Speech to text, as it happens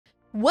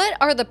What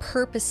are the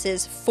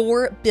purposes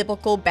for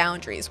biblical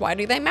boundaries? Why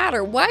do they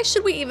matter? Why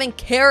should we even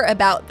care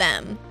about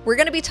them? We're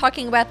going to be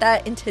talking about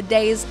that in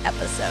today's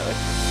episode.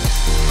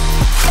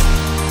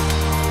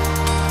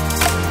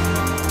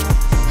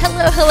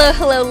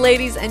 Hello,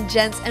 ladies and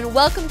gents, and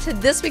welcome to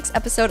this week's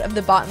episode of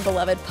the Bought and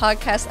Beloved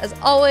podcast. As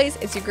always,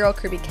 it's your girl,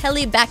 Kirby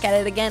Kelly, back at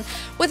it again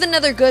with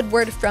another good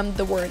word from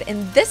the Word.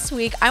 And this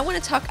week, I want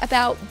to talk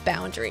about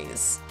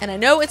boundaries. And I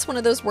know it's one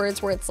of those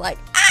words where it's like,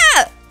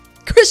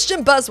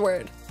 Christian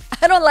buzzword.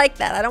 I don't like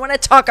that. I don't want to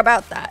talk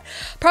about that.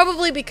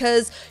 Probably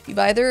because you've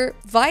either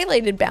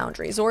violated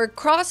boundaries or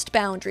crossed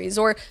boundaries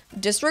or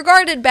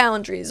disregarded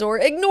boundaries or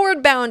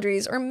ignored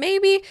boundaries, or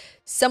maybe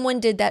someone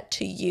did that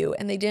to you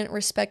and they didn't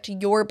respect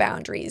your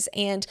boundaries.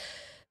 And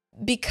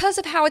because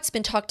of how it's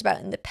been talked about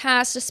in the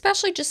past,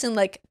 especially just in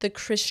like the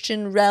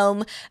Christian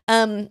realm,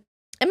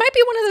 it might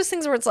be one of those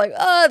things where it's like,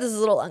 oh, this is a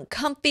little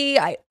uncomfy.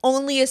 I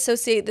only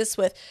associate this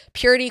with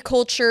purity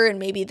culture and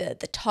maybe the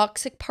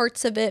toxic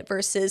parts of it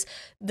versus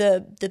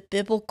the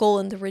biblical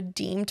and the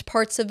redeemed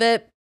parts of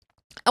it.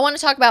 I want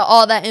to talk about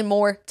all that and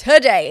more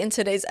today in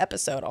today's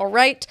episode, all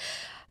right?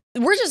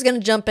 We're just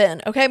going to jump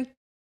in, okay?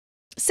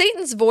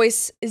 Satan's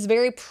voice is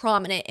very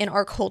prominent in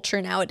our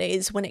culture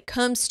nowadays when it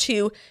comes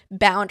to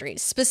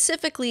boundaries,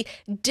 specifically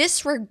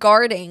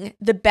disregarding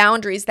the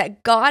boundaries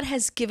that God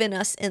has given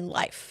us in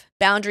life.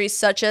 Boundaries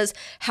such as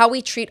how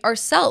we treat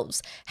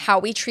ourselves, how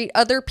we treat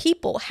other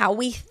people, how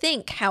we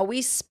think, how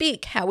we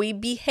speak, how we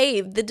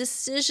behave, the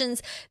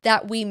decisions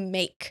that we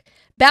make.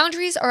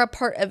 Boundaries are a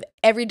part of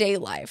everyday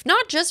life,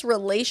 not just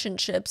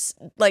relationships,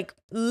 like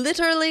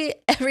literally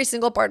every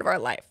single part of our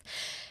life.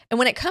 And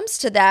when it comes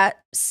to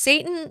that,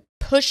 Satan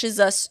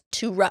pushes us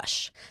to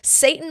rush.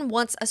 Satan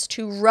wants us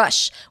to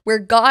rush where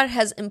God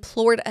has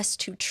implored us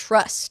to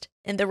trust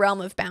in the realm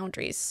of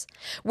boundaries,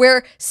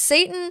 where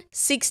Satan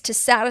seeks to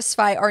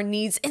satisfy our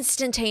needs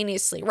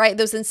instantaneously, right?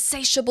 Those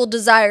insatiable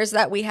desires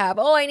that we have.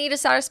 Oh, I need to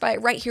satisfy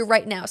it right here,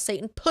 right now.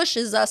 Satan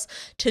pushes us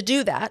to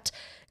do that.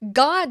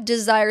 God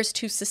desires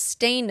to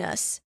sustain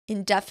us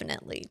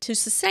indefinitely, to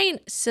sustain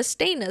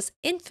us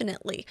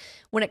infinitely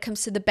when it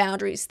comes to the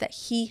boundaries that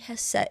he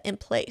has set in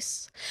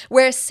place.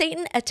 Whereas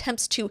Satan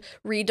attempts to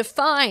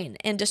redefine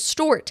and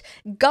distort,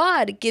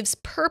 God gives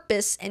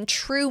purpose and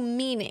true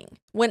meaning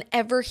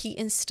whenever he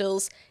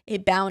instills a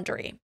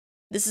boundary.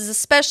 This is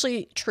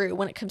especially true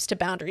when it comes to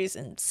boundaries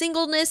in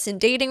singleness, in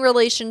dating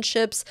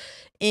relationships,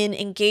 in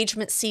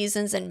engagement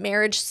seasons and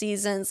marriage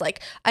seasons.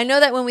 Like, I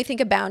know that when we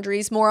think of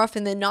boundaries, more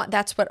often than not,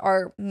 that's what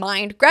our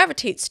mind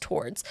gravitates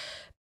towards.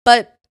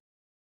 But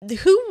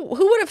who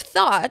would have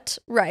thought,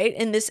 right,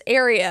 in this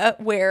area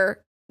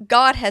where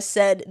God has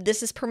said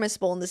this is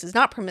permissible and this is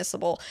not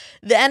permissible,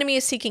 the enemy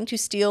is seeking to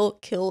steal,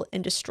 kill,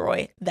 and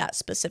destroy that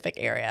specific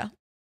area.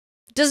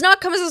 Does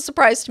not come as a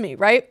surprise to me,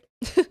 right?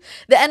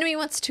 The enemy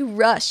wants to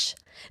rush.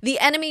 The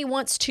enemy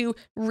wants to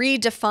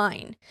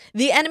redefine.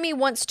 The enemy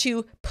wants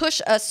to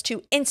push us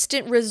to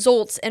instant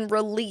results and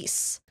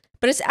release.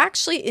 But it's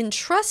actually in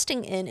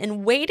trusting in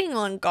and waiting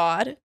on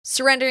God,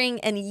 surrendering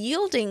and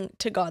yielding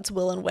to God's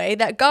will and way,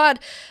 that God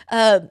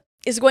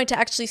is going to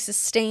actually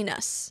sustain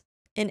us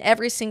in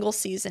every single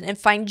season and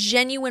find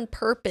genuine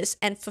purpose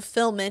and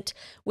fulfillment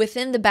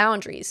within the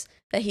boundaries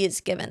that he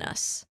has given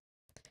us.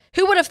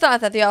 Who would have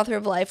thought that the author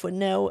of life would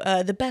know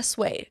the best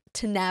way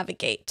to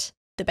navigate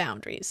the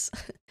boundaries?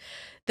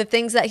 The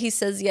things that he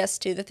says yes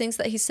to, the things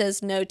that he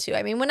says no to.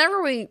 I mean,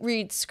 whenever we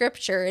read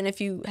scripture, and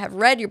if you have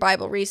read your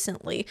Bible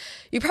recently,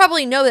 you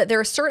probably know that there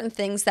are certain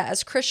things that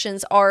as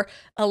Christians are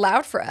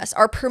allowed for us,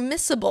 are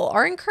permissible,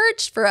 are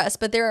encouraged for us,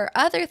 but there are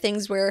other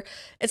things where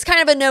it's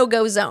kind of a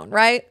no-go zone,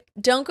 right?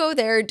 Don't go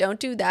there, don't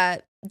do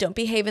that, don't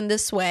behave in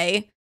this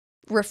way,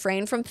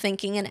 refrain from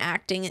thinking and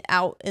acting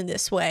out in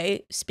this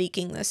way,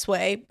 speaking this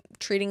way,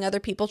 treating other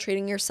people,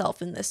 treating yourself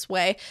in this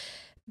way.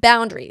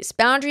 Boundaries.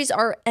 Boundaries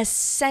are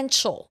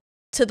essential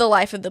to the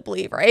life of the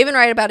believer. I even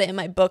write about it in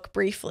my book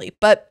briefly,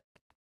 but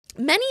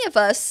many of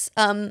us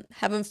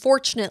have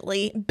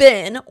unfortunately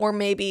been, or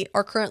maybe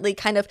are currently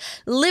kind of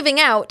living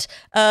out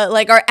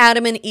like our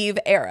Adam and Eve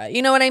era.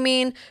 You know what I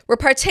mean? We're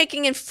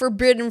partaking in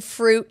forbidden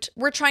fruit.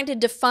 We're trying to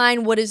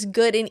define what is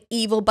good and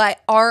evil by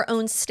our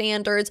own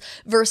standards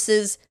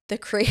versus the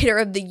creator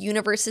of the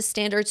universe's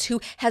standards, who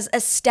has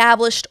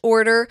established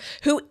order,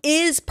 who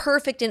is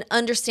perfect and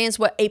understands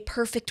what a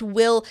perfect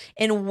will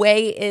and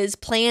way is,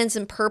 plans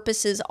and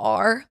purposes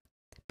are.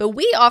 But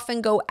we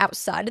often go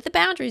outside of the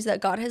boundaries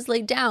that God has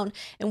laid down,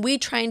 and we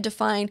try and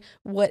define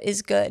what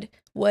is good,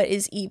 what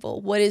is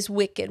evil, what is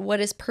wicked, what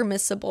is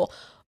permissible,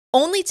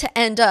 only to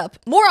end up,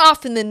 more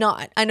often than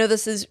not, I know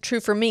this is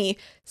true for me,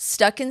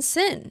 stuck in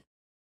sin,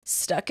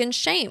 stuck in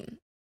shame,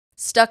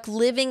 stuck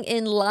living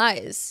in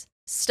lies,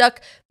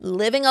 stuck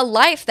living a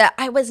life that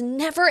I was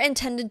never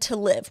intended to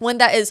live, one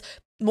that is,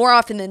 more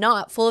often than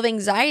not, full of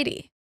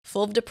anxiety,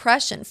 full of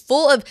depression,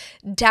 full of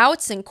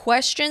doubts and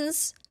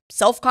questions,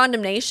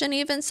 self-condemnation,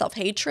 even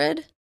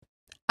self-hatred.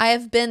 I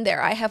have been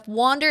there. I have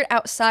wandered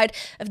outside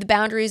of the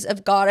boundaries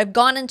of God. I've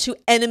gone into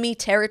enemy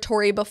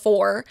territory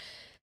before,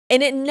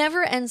 and it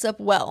never ends up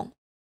well.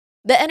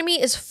 The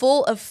enemy is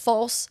full of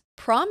false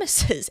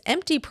promises,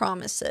 empty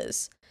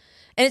promises.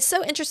 And it's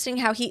so interesting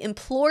how he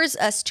implores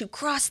us to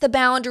cross the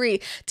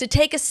boundary, to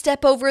take a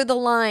step over the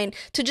line,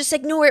 to just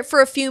ignore it for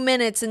a few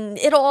minutes and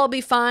it'll all be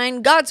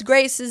fine. God's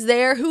grace is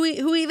there. Who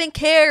even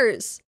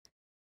cares?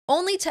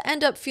 Only to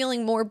end up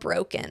feeling more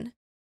broken,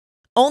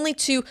 only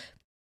to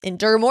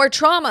endure more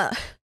trauma,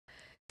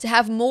 to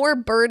have more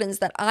burdens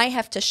that I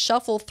have to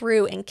shuffle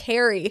through and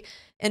carry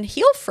and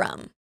heal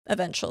from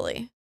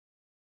eventually.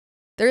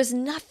 There is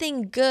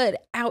nothing good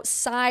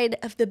outside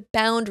of the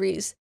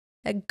boundaries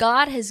that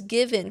God has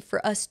given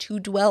for us to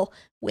dwell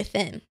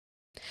within.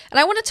 And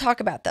I want to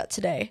talk about that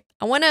today.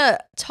 I want to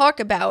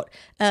talk about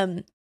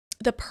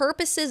the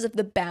purposes of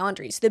the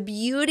boundaries, the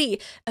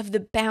beauty of the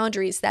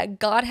boundaries that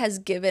God has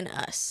given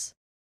us,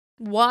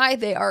 why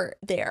they are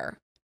there,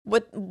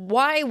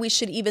 why we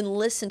should even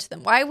listen to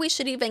them, why we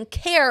should even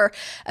care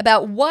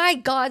about why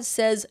God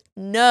says,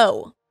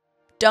 no,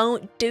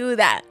 don't do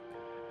that.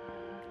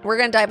 We're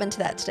going to dive into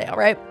that today, all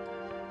right?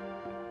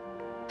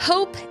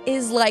 Hope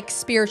is like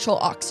spiritual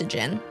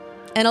oxygen,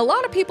 and a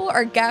lot of people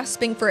are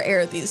gasping for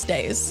air these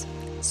days.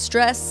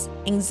 Stress,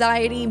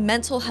 anxiety,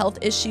 mental health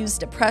issues,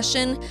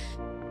 depression.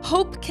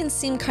 Hope can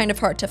seem kind of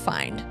hard to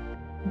find,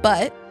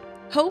 but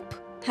hope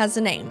has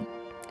a name,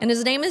 and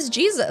his name is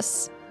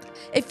Jesus.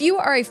 If you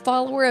are a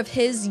follower of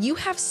his, you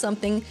have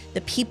something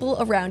the people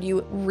around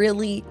you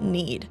really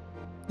need.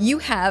 You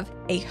have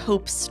a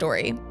hope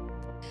story.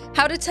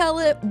 How to tell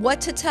it,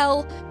 what to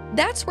tell,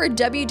 that's where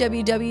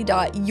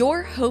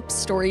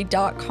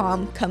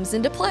www.yourhopestory.com comes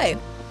into play.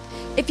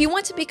 If you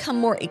want to become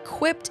more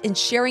equipped in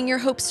sharing your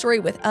hope story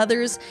with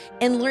others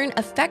and learn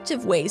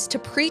effective ways to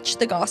preach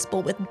the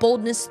gospel with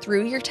boldness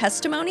through your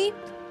testimony,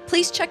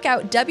 please check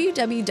out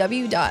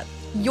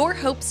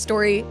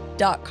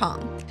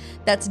www.yourhopestory.com.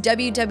 That's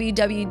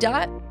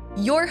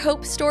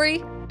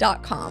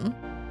www.yourhopestory.com.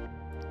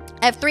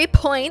 I have 3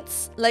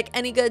 points, like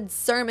any good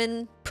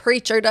sermon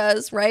preacher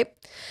does, right?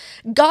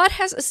 God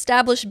has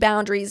established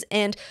boundaries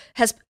and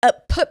has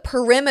put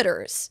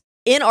perimeters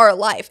in our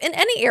life, in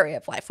any area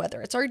of life,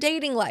 whether it's our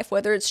dating life,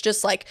 whether it's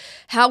just like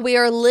how we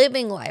are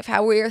living life,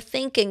 how we are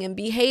thinking and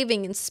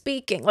behaving and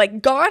speaking.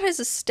 Like God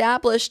has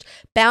established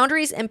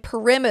boundaries and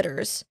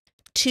perimeters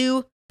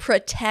to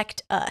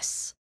protect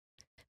us.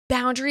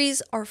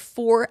 Boundaries are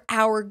for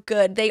our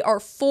good. They are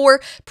for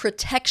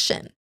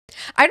protection.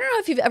 I don't know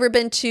if you've ever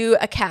been to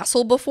a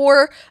castle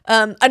before.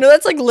 I know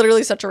that's like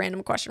literally such a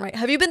random question, right?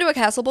 Have you been to a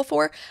castle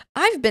before?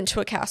 I've been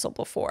to a castle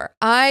before.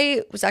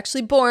 I was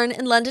actually born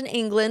in London,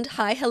 England.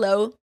 Hi,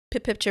 hello,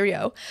 pip pip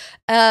cheerio.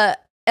 And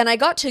I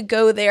got to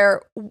go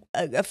there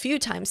a few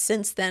times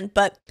since then,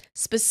 but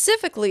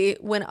specifically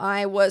when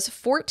I was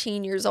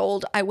 14 years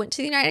old, I went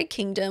to the United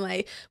Kingdom.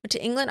 I went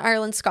to England,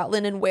 Ireland,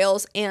 Scotland, and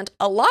Wales, and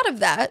a lot of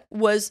that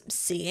was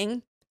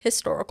seeing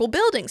historical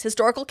buildings,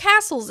 historical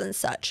castles and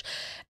such.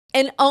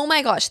 And oh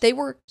my gosh, they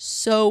were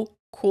so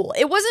cool.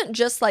 It wasn't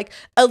just like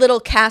a little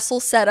castle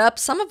set up.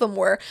 Some of them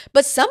were,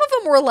 but some of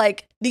them were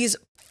like these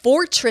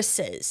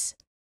fortresses,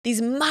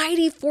 these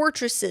mighty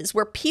fortresses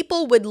where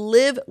people would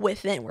live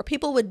within, where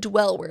people would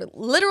dwell, where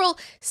literal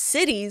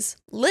cities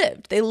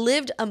lived. They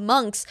lived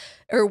amongst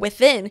or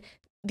within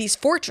these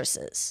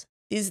fortresses,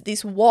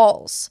 these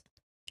walls.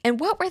 And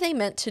what were they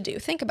meant to do?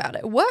 Think about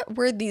it. What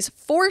were these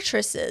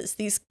fortresses,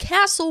 these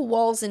castle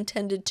walls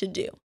intended to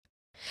do?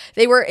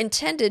 They were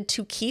intended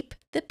to keep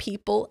the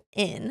people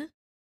in,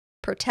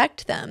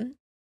 protect them,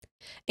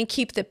 and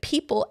keep the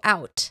people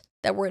out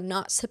that were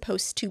not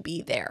supposed to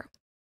be there.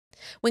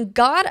 When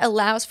God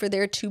allows for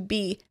there to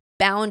be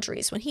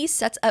boundaries, when he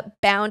sets up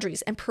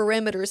boundaries and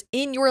perimeters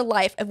in your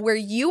life of where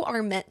you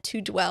are meant to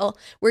dwell,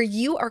 where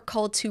you are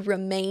called to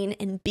remain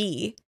and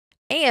be,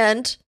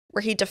 and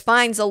where he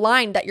defines a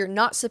line that you're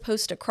not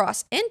supposed to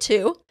cross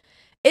into,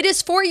 it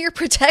is for your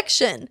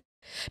protection.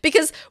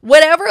 Because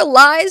whatever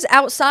lies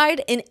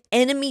outside in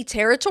enemy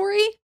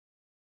territory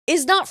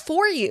is not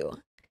for you.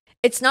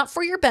 It's not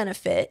for your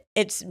benefit.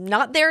 It's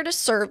not there to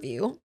serve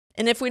you.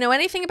 And if we know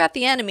anything about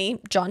the enemy,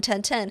 John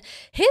 10:10,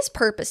 his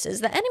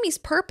purposes, the enemy's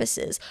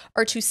purposes,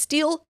 are to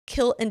steal,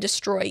 kill, and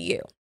destroy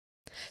you.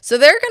 So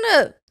they're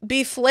going to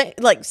be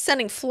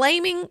sending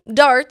flaming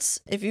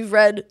darts, if you've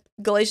read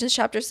Galatians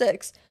chapter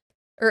 6,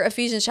 or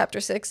Ephesians chapter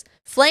 6,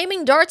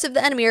 flaming darts of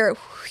the enemy are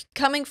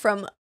coming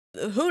from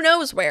who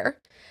knows where,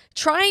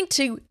 trying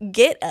to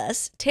get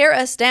us, tear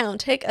us down,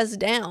 take us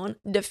down,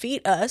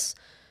 defeat us.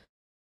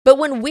 But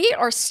when we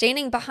are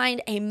standing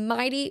behind a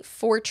mighty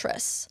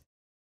fortress,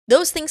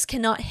 those things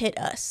cannot hit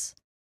us.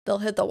 They'll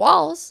hit the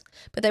walls,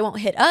 but they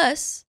won't hit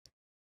us.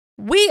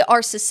 We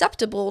are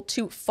susceptible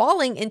to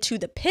falling into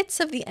the pits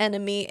of the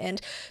enemy and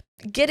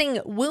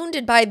getting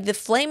wounded by the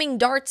flaming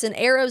darts and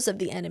arrows of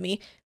the enemy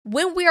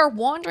when we are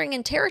wandering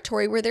in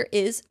territory where there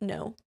is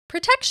no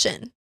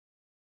protection.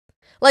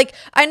 Like,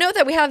 I know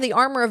that we have the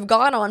armor of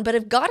God on, but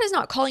if God is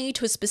not calling you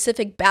to a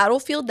specific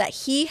battlefield that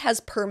he has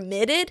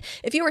permitted,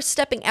 if you are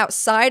stepping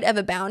outside of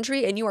a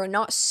boundary and you are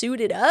not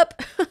suited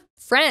up,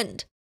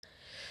 friend,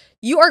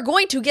 you are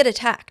going to get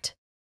attacked.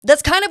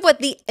 That's kind of what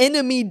the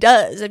enemy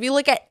does. If you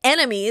look at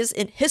enemies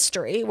in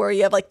history, where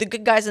you have like the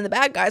good guys and the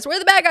bad guys, what are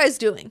the bad guys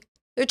doing?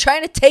 They're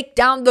trying to take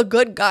down the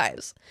good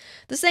guys.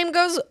 The same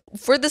goes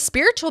for the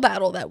spiritual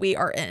battle that we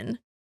are in.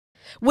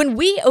 When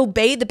we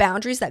obey the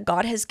boundaries that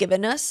God has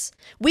given us,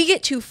 we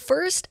get to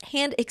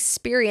firsthand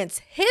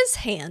experience his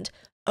hand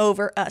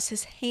over us,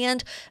 his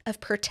hand of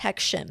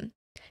protection,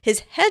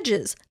 his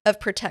hedges of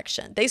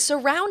protection. They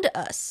surround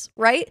us,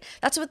 right?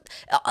 That's what,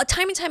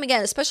 time and time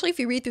again, especially if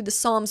you read through the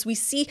Psalms, we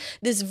see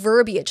this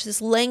verbiage,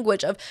 this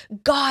language of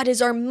God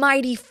is our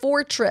mighty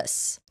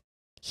fortress.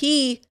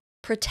 He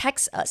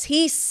protects us.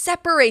 He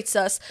separates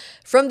us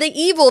from the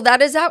evil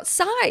that is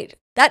outside,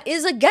 that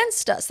is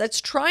against us,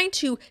 that's trying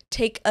to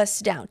take us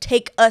down,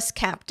 take us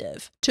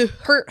captive, to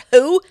hurt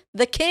who?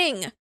 The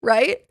king,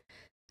 right?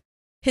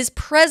 His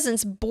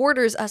presence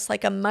borders us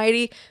like a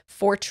mighty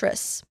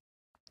fortress.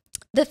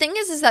 The thing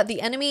is that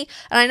the enemy,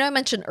 and I know I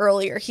mentioned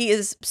earlier, he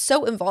is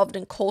so involved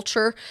in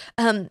culture,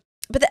 but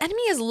the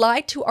enemy has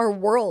lied to our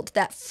world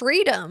that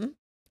freedom,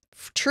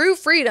 true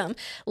freedom,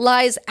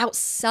 lies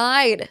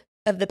outside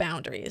of the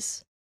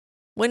boundaries,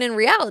 when in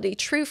reality,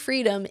 true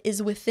freedom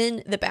is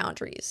within the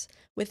boundaries,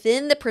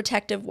 within the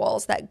protective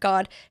walls that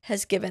God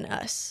has given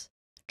us.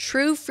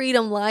 True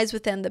freedom lies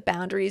within the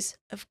boundaries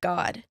of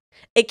God.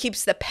 It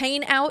keeps the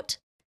pain out.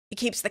 It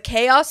keeps the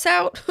chaos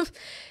out.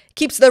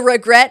 Keeps the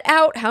regret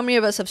out. How many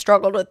of us have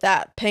struggled with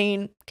that?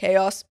 Pain,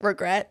 chaos,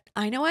 regret.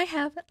 I know I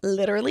have.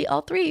 Literally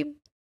all three.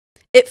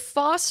 It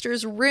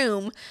fosters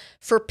room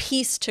for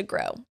peace to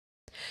grow.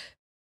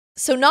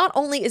 So not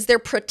only is there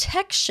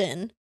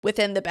protection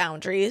within the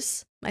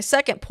boundaries, my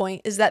second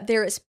point is that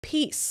there is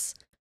peace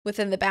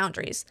within the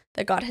boundaries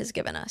that God has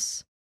given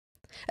us.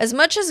 As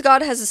much as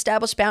God has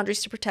established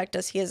boundaries to protect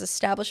us, he has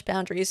established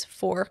boundaries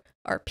for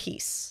our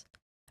peace.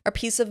 Our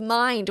peace of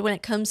mind when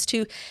it comes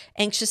to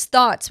anxious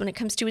thoughts, when it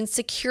comes to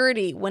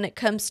insecurity, when it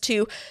comes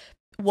to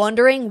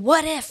wondering,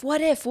 what if?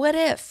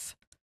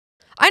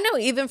 I know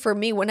even for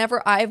me,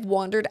 whenever I've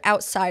wandered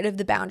outside of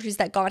the boundaries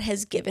that God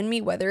has given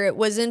me, whether it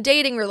was in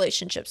dating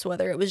relationships,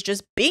 whether it was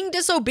just being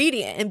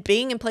disobedient and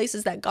being in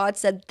places that God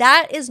said,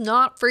 that is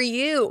not for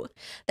you.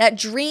 That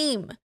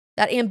dream,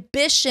 that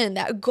ambition,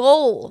 that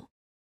goal,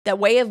 that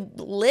way of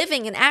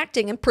living and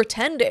acting and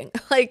pretending.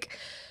 Like,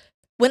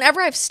 whenever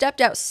I've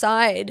stepped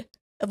outside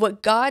of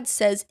what God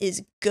says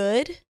is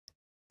good,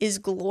 is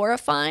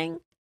glorifying,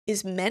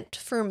 is meant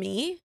for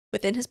me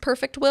within his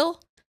perfect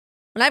will,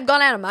 when I've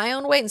gone out of my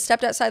own way and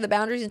stepped outside the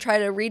boundaries and tried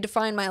to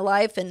redefine my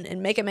life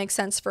and make it make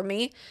sense for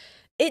me,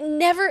 it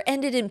never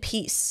ended in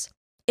peace.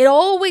 It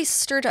always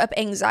stirred up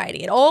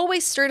anxiety. It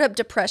always stirred up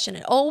depression.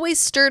 It always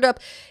stirred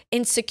up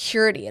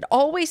insecurity. It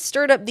always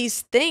stirred up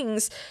these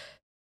things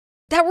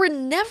that were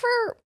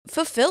never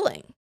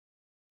fulfilling.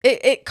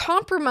 It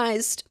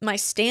compromised my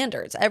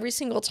standards every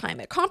single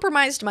time. It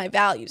compromised my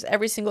values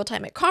every single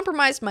time. It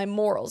compromised my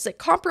morals. It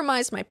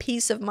compromised my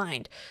peace of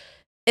mind.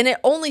 And it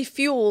only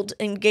fueled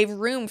and gave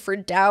room for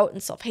doubt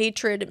and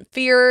self-hatred and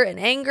fear and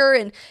anger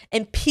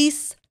and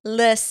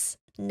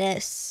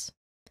peacelessness.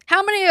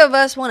 How many of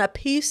us want a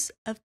piece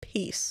of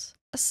peace,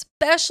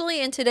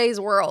 especially in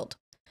today's world?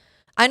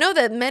 I know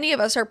that many of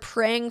us are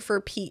praying for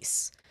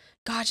peace.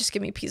 God, just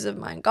give me peace of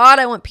mind. God,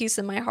 I want peace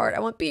in my heart. I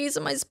want peace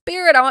in my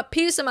spirit. I want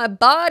peace in my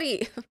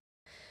body.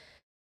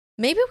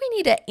 Maybe we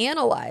need to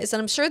analyze,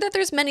 and I'm sure that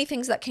there's many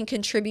things that can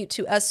contribute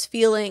to us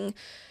feeling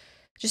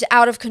just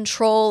out of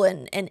control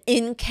and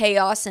in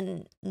chaos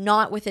and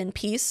not within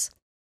peace.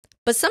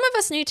 But some of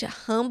us need to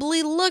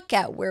humbly look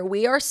at where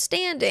we are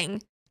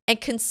standing and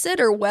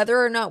consider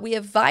whether or not we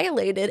have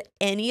violated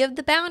any of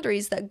the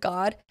boundaries that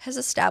God has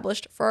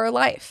established for our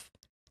life.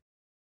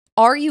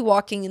 Are you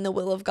walking in the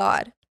will of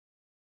God?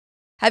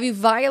 Have you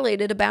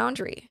violated a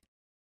boundary?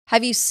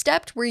 Have you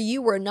stepped where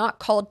you were not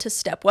called to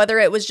step, whether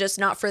it was just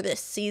not for this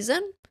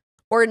season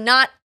or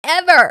not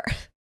ever?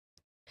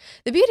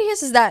 The beauty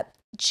is that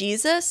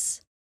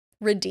Jesus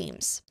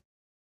redeems.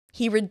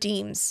 He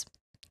redeems.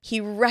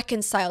 He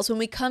reconciles. When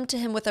we come to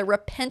him with a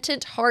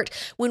repentant heart,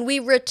 when we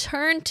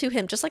return to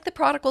him, just like the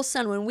prodigal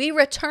son, when we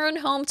return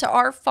home to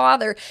our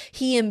Father,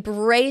 he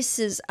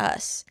embraces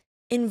us,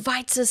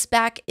 invites us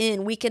back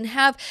in. We can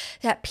have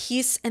that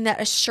peace and that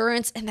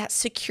assurance and that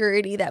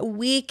security that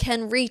we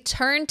can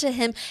return to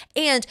him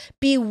and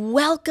be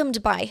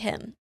welcomed by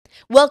him,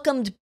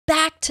 welcomed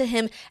back to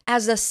him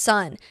as a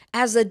son,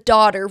 as a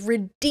daughter,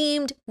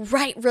 redeemed,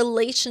 right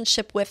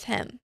relationship with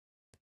him.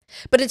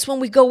 But it's when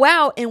we go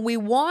out and we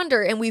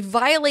wander and we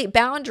violate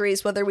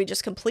boundaries, whether we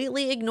just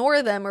completely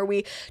ignore them or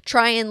we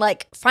try and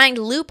like find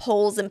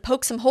loopholes and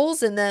poke some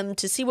holes in them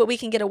to see what we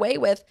can get away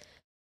with,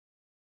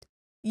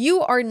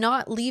 you are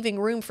not leaving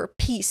room for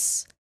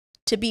peace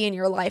to be in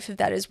your life if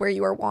that is where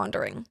you are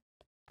wandering.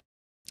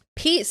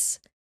 Peace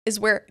is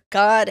where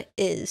God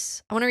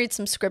is. I want to read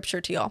some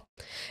scripture to y'all.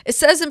 It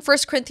says in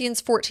 1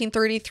 Corinthians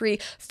 14:33,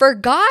 "For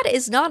God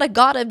is not a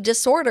God of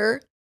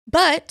disorder,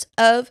 but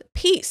of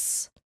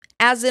peace,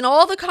 as in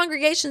all the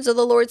congregations of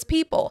the Lord's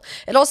people."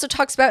 It also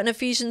talks about in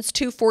Ephesians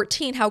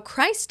 2:14 how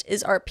Christ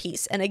is our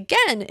peace. And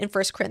again in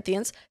 1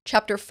 Corinthians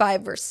chapter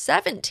 5 verse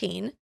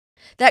 17,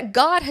 that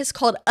God has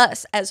called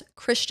us as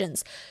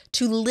Christians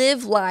to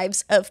live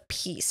lives of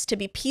peace, to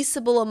be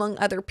peaceable among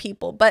other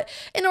people. But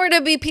in order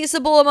to be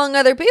peaceable among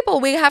other people,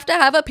 we have to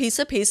have a piece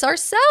of peace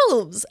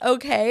ourselves,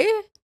 okay?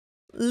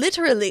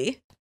 Literally.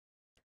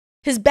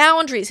 His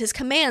boundaries, his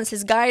commands,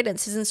 his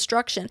guidance, his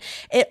instruction,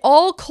 it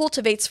all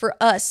cultivates for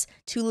us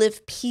to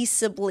live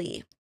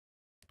peaceably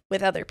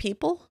with other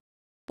people,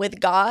 with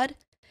God,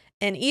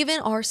 and even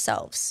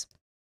ourselves.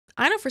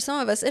 I know for some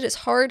of us, it is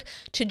hard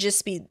to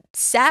just be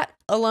sat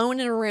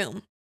alone in a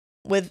room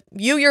with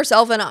you,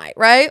 yourself, and I,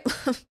 right?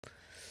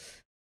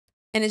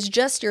 And it's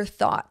just your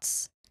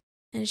thoughts.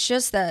 And it's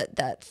just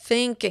that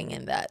thinking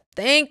and that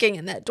thinking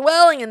and that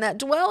dwelling and that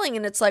dwelling.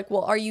 And it's like,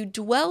 well, are you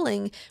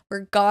dwelling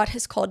where God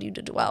has called you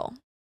to dwell?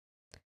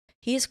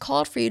 He has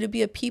called for you to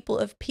be a people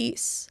of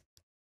peace.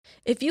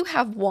 If you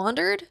have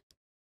wandered,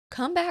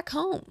 come back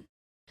home.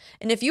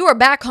 And if you are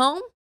back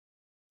home,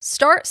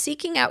 start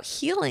seeking out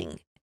healing.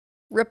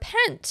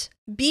 Repent,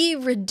 be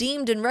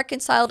redeemed and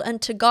reconciled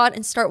unto God,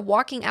 and start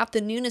walking out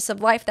the newness of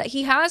life that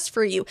He has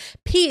for you.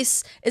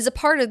 Peace is a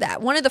part of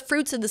that. One of the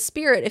fruits of the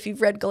Spirit, if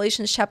you've read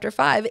Galatians chapter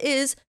 5,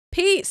 is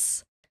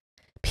peace.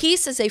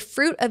 Peace is a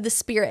fruit of the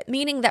Spirit,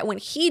 meaning that when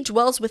He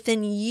dwells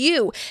within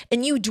you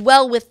and you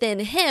dwell within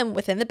Him,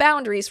 within the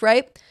boundaries,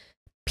 right?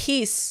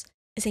 Peace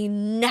is a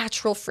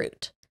natural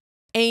fruit,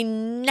 a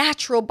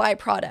natural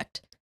byproduct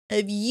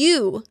of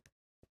you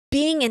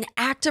being in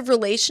active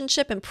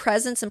relationship and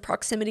presence and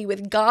proximity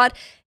with God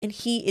and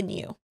He in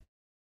you.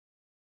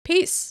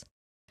 Peace.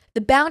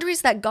 The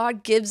boundaries that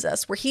God gives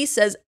us, where He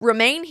says,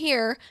 remain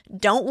here,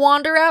 don't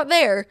wander out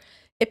there.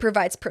 It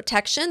provides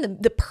protection.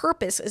 The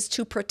purpose is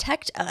to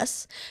protect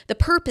us. The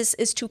purpose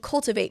is to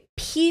cultivate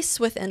peace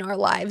within our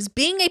lives,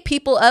 being a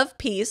people of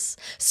peace,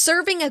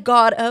 serving a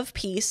God of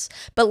peace.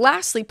 But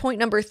lastly, point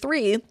number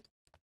 3,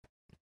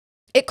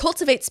 it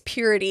cultivates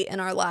purity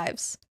in our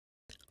lives.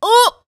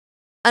 Oh!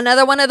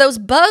 Another one of those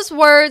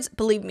buzzwords.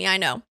 Believe me, I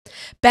know.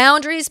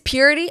 Boundaries,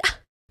 purity.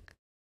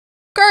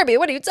 Kirby,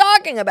 what are you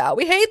talking about?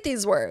 We hate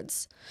these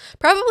words.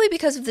 Probably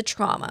because of the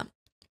trauma,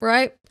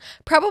 right?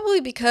 Probably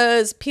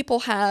because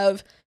people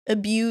have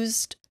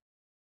abused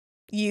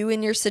you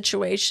in your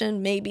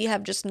situation, maybe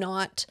have just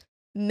not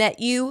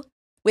met you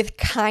with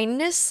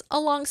kindness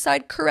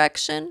alongside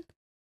correction.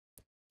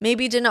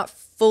 Maybe did not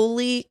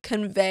fully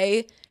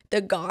convey the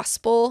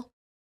gospel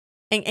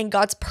and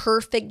God's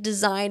perfect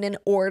design and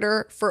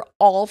order for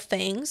all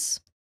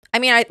things. I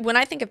mean, when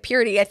I think of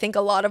purity, I think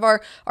a lot of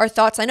our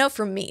thoughts, I know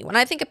for me, when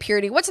I think of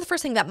purity, what's the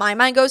first thing that my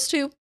mind goes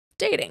to?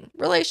 Dating,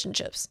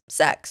 relationships,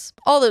 sex,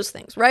 all those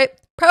things, right?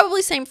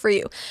 Probably same for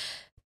you.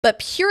 But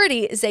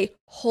purity is a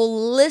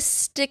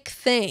holistic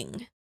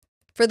thing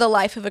for the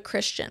life of a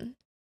Christian.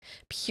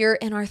 Pure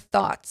in our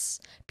thoughts,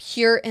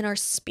 pure in our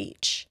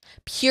speech,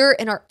 pure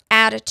in our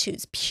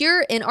attitudes,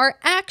 pure in our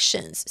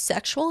actions,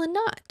 sexual and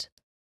not.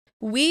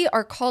 We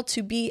are called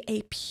to be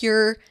a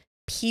pure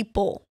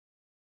people.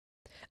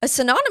 A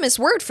synonymous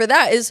word for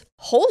that is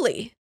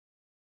holy.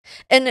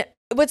 And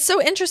what's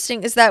so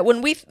interesting is that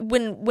when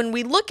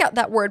we look at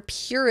that word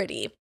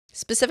purity,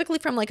 specifically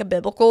from like a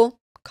biblical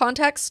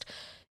context,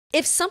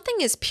 if something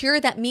is pure,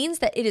 that means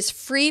that it is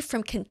free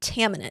from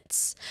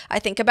contaminants. I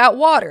think about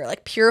water,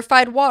 like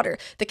purified water.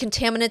 The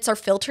contaminants are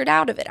filtered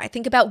out of it. I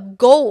think about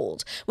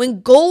gold.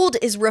 When gold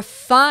is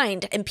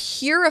refined and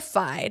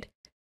purified,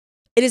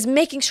 it is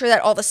making sure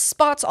that all the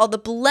spots, all the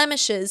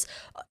blemishes,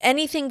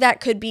 anything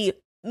that could be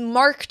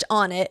marked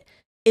on it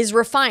is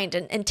refined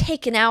and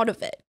taken out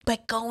of it by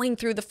going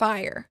through the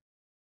fire.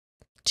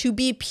 To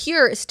be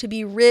pure is to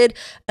be rid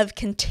of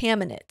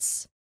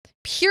contaminants.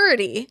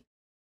 Purity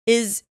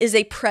is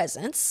a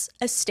presence,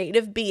 a state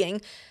of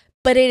being,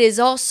 but it is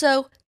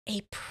also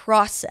a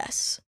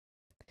process.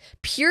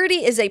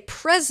 Purity is a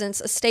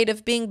presence, a state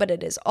of being, but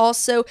it is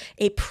also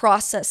a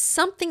process,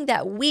 something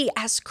that we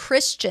as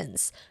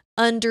Christians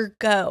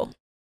undergo.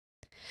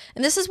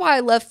 And this is why I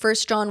love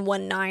 1 John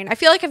 1:9. I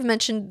feel like I've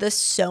mentioned this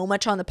so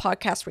much on the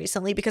podcast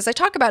recently because I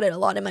talk about it a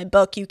lot in my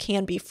book, You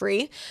Can Be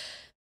Free.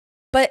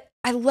 But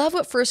I love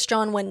what 1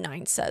 John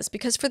 1:9 says,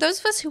 because for those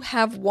of us who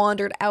have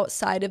wandered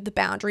outside of the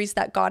boundaries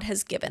that God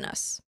has given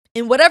us,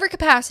 in whatever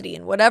capacity,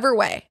 in whatever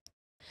way,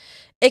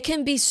 it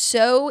can be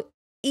so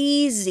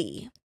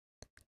easy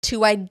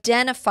to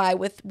identify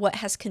with what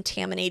has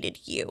contaminated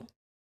you.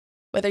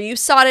 Whether you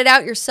sought it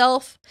out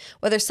yourself,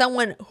 whether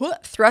someone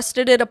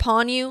thrusted it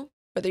upon you,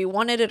 whether you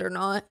wanted it or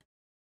not.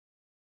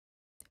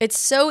 It's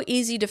so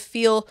easy to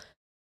feel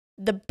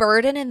the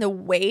burden and the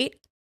weight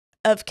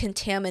of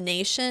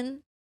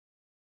contamination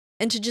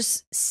and to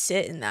just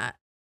sit in that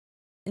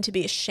and to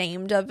be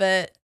ashamed of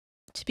it,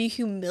 to be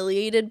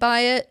humiliated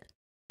by it,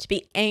 to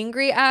be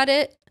angry at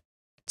it,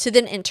 to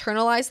then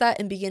internalize that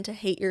and begin to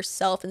hate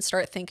yourself and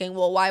start thinking,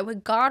 well, why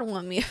would God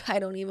want me if I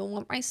don't even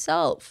want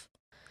myself?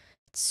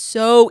 It's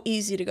so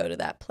easy to go to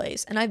that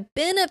place. And I've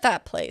been at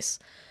that place.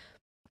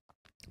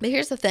 But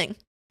here's the thing.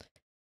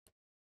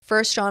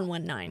 1 John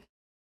 1:9.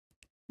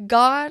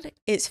 God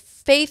is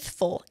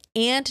faithful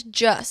and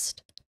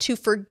just to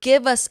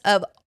forgive us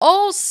of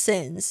all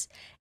sins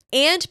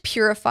and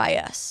purify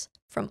us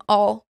from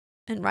all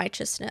and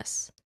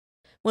righteousness.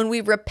 When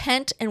we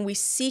repent and we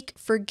seek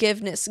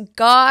forgiveness,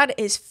 God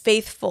is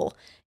faithful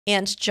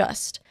and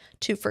just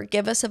to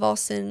forgive us of all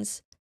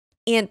sins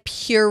and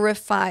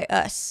purify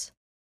us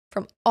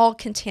from all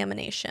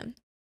contamination.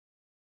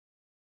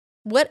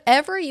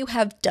 Whatever you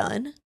have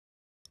done,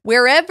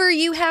 wherever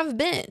you have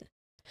been,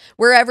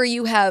 wherever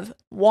you have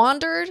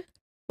wandered,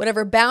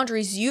 whatever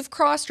boundaries you've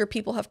crossed or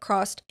people have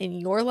crossed in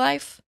your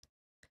life,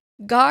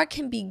 God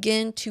can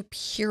begin to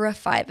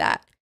purify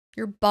that.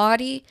 Your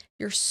body,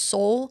 your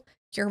soul,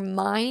 your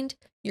mind,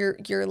 your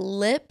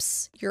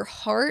lips, your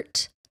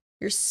heart,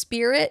 your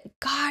spirit,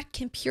 God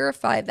can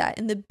purify that.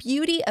 And the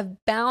beauty of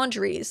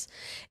boundaries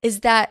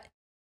is that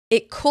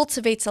it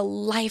cultivates a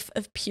life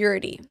of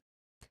purity.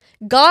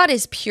 God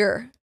is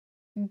pure.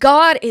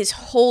 God is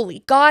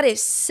holy. God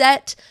is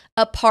set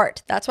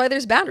apart. That's why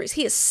there's boundaries.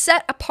 He is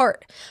set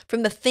apart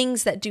from the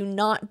things that do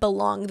not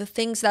belong, the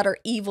things that are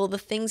evil, the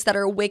things that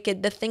are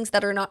wicked, the things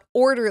that are not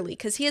orderly,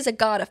 because he is a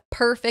God of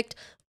perfect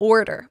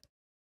order.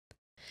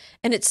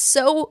 And it's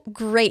so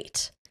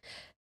great.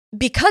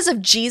 Because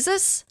of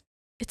Jesus,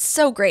 it's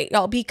so great,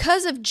 y'all.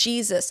 Because of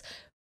Jesus,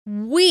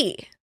 we,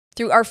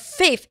 through our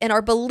faith and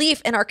our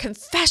belief and our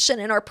confession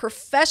and our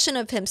profession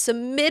of him,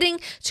 submitting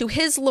to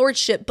his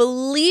lordship,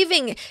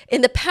 believing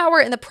in the power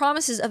and the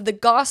promises of the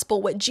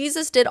gospel, what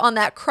Jesus did on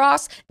that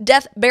cross,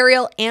 death,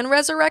 burial, and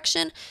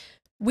resurrection,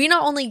 we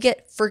not only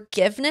get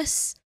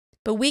forgiveness,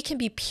 but we can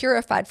be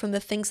purified from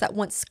the things that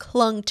once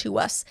clung to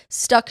us,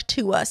 stuck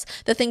to us,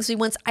 the things we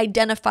once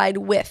identified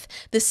with,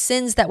 the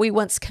sins that we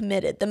once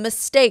committed, the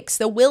mistakes,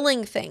 the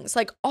willing things,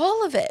 like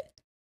all of it.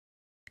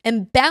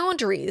 And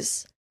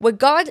boundaries, what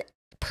God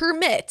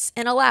permits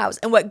and allows,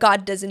 and what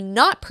God does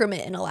not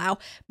permit and allow,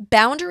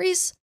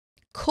 boundaries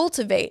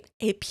cultivate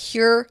a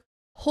pure,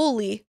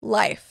 holy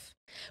life.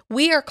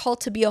 We are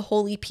called to be a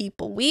holy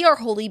people. We are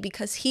holy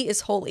because he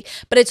is holy,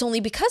 but it's only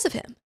because of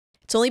him.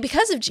 It's only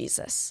because of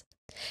Jesus.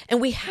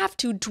 And we have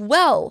to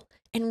dwell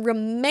and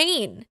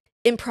remain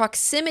in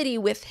proximity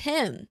with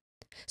him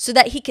so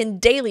that he can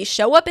daily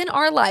show up in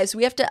our lives.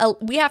 We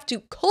have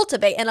to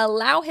cultivate and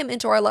allow him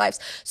into our lives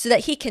so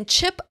that he can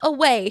chip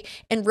away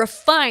and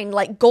refine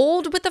like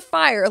gold with the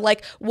fire,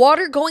 like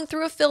water going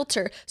through a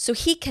filter, so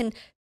he can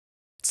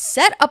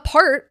set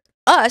apart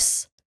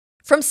us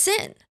from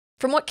sin,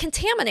 from what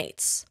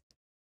contaminates.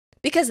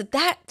 Because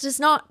that does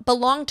not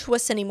belong to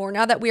us anymore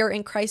now that we are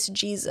in Christ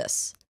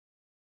Jesus.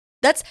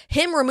 That's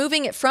him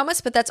removing it from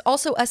us, but that's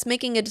also us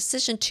making a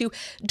decision to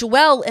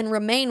dwell and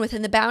remain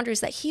within the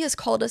boundaries that he has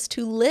called us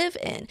to live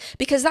in,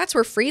 because that's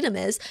where freedom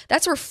is.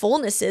 That's where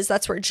fullness is.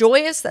 That's where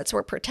joy is. That's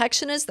where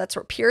protection is. That's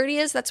where purity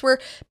is. That's where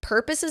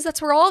purpose is.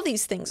 That's where all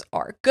these things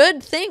are.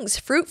 Good things,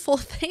 fruitful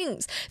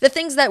things, the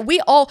things that we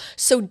all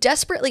so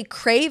desperately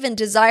crave and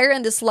desire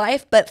in this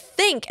life, but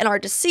think and are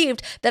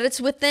deceived that it's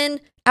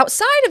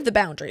outside of the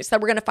boundaries that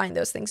we're going to find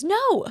those things.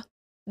 No,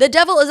 the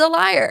devil is a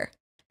liar.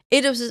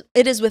 It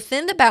is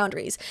within the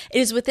boundaries. It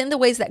is within the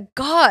ways that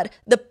God,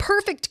 the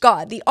perfect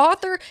God, the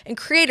author and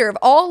creator of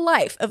all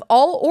life, of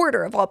all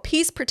order, of all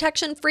peace,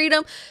 protection,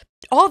 freedom,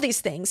 all these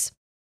things.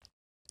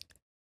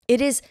 It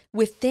is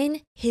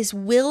within his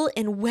will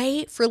and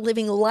way for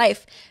living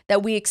life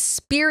that we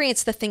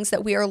experience the things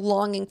that we are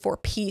longing for: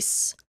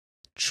 peace,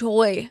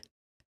 joy,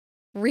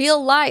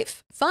 real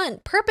life, fun,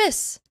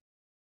 purpose.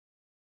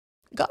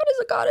 God is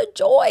a God of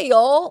joy,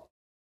 y'all.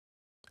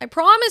 I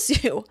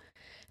promise you.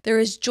 There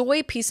is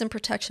joy, peace, and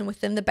protection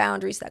within the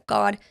boundaries that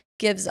God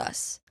gives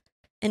us.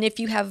 And if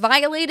you have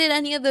violated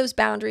any of those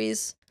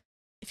boundaries,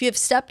 if you have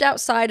stepped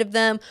outside of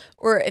them,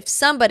 or if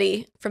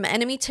somebody from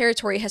enemy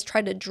territory has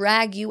tried to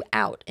drag you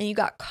out and you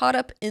got caught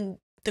up in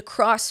the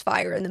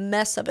crossfire and the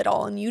mess of it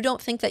all, and you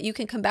don't think that you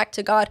can come back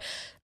to God,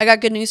 I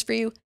got good news for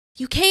you.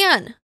 You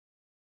can.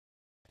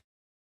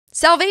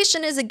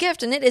 Salvation is a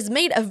gift and it is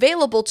made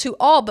available to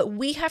all, but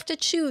we have to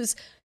choose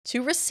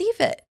to receive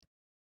it.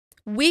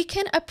 We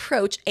can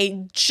approach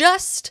a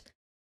just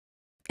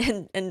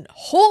and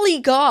holy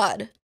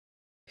God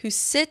who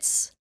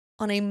sits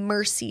on a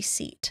mercy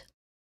seat.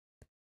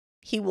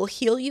 He will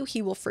heal you.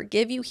 He will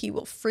forgive you. He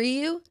will free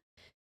you.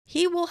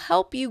 He will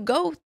help you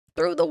go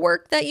through the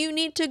work that you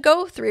need to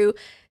go through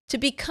to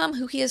become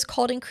who he has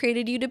called and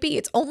created you to be.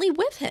 It's only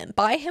with him,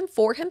 by him,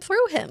 for him,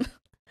 through him.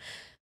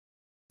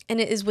 And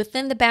it is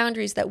within the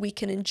boundaries that we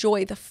can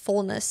enjoy the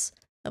fullness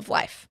of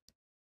life.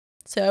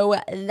 So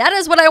that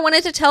is what I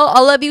wanted to tell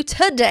all of you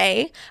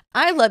today.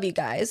 I love you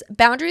guys.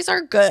 Boundaries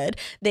are good.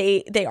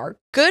 They are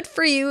good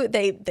for you.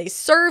 They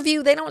serve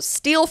you. They don't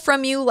steal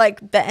from you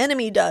like the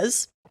enemy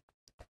does.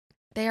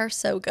 They are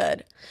so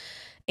good.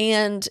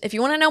 And if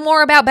you want to know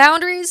more about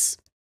boundaries,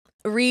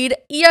 read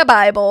your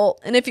Bible.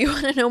 And if you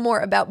want to know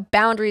more about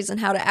boundaries and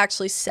how to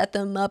actually set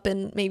them up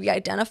and maybe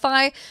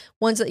identify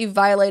ones that you've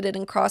violated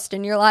and crossed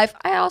in your life,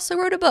 I also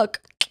wrote a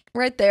book.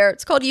 Right there.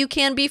 It's called You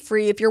Can Be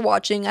Free. If you're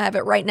watching, I have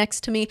it right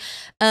next to me.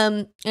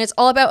 And it's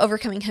all about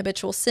overcoming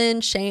habitual sin,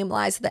 shame,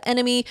 lies of the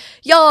enemy.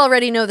 Y'all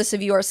already know this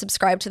if you are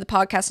subscribed to the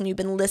podcast and you've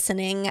been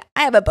listening.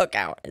 I have a book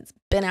out. It's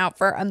been out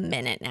for a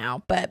minute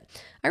now, but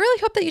I really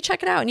hope that you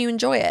check it out and you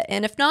enjoy it.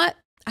 And if not,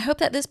 I hope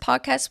that this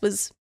podcast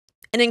was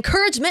an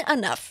encouragement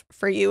enough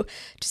for you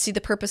to see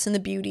the purpose and the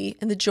beauty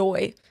and the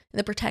joy and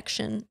the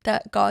protection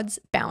that God's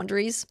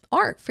boundaries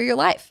are for your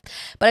life.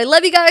 But I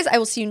love you guys. I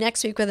will see you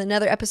next week with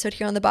another episode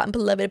here on the Bought and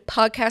Beloved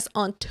podcast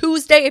on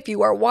Tuesday. If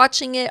you are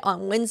watching it,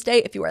 on Wednesday,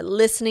 if you are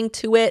listening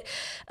to it,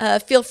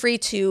 feel free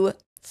to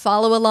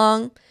follow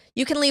along.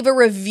 You can leave a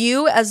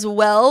review as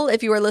well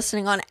if you are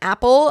listening on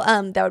Apple.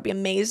 That would be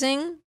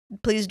amazing.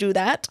 Please do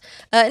that.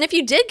 And if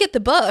you did get the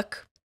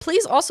book,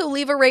 please also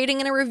leave a rating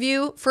and a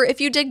review for if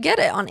you did get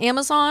it on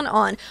Amazon,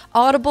 on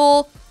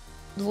Audible,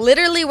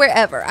 literally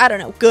wherever. I don't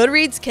know,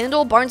 Goodreads,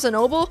 Kindle, Barnes &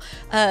 Noble.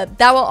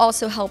 That will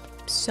also help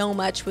so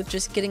much with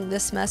just getting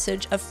this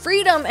message of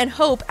freedom and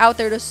hope out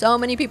there to so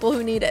many people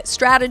who need it.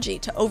 Strategy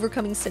to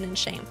overcoming sin and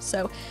shame.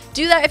 So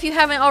do that if you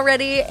haven't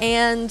already.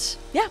 And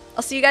yeah,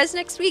 I'll see you guys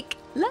next week.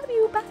 Love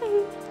you.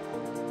 Bye.